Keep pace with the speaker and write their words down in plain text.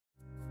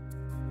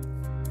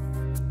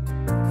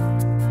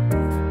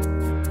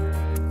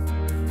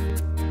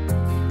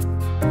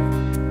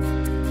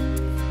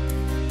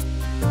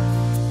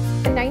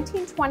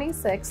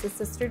1926, the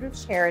Sisters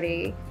of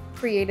Charity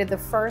created the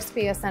first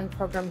BSN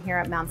program here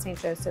at Mount St.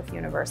 Joseph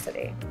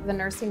University. The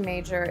nursing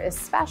major is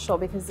special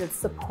because it's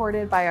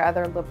supported by our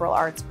other liberal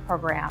arts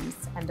programs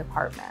and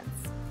departments.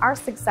 Our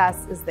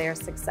success is their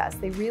success.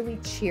 They really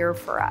cheer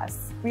for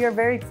us. We are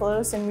very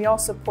close and we all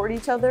support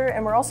each other,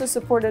 and we're also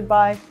supported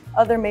by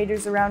other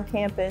majors around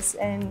campus,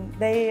 and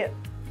they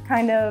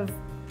kind of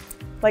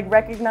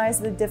recognize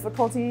the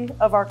difficulty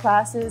of our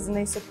classes and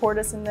they support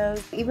us in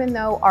those. Even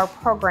though our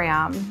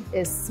program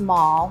is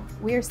small,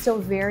 we are still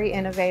very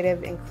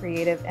innovative and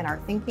creative in our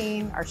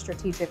thinking, our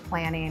strategic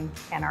planning,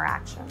 and our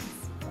actions.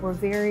 We're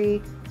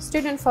very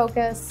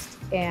student-focused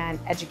and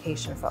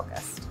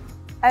education-focused.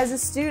 As a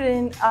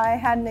student, I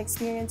had an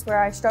experience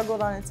where I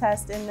struggled on a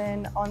test, and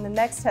then on the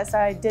next test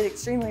I did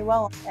extremely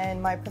well.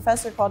 And my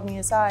professor called me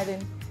aside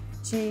and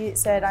she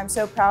said, "I'm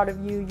so proud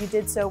of you, you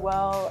did so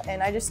well,"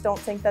 and I just don't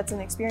think that's an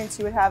experience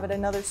you would have at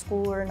another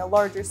school or in a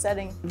larger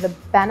setting. The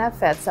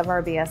benefits of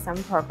our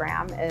BSN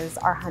program is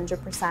our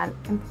 100%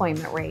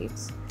 employment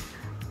rate.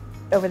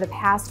 Over the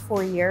past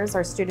 4 years,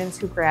 our students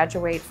who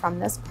graduate from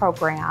this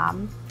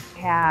program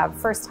have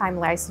first-time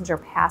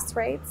licensure pass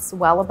rates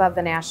well above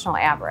the national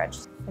average.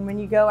 And when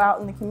you go out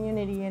in the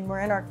community and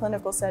we're in our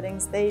clinical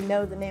settings, they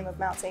know the name of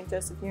Mount St.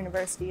 Joseph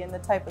University and the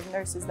type of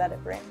nurses that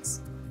it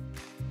brings.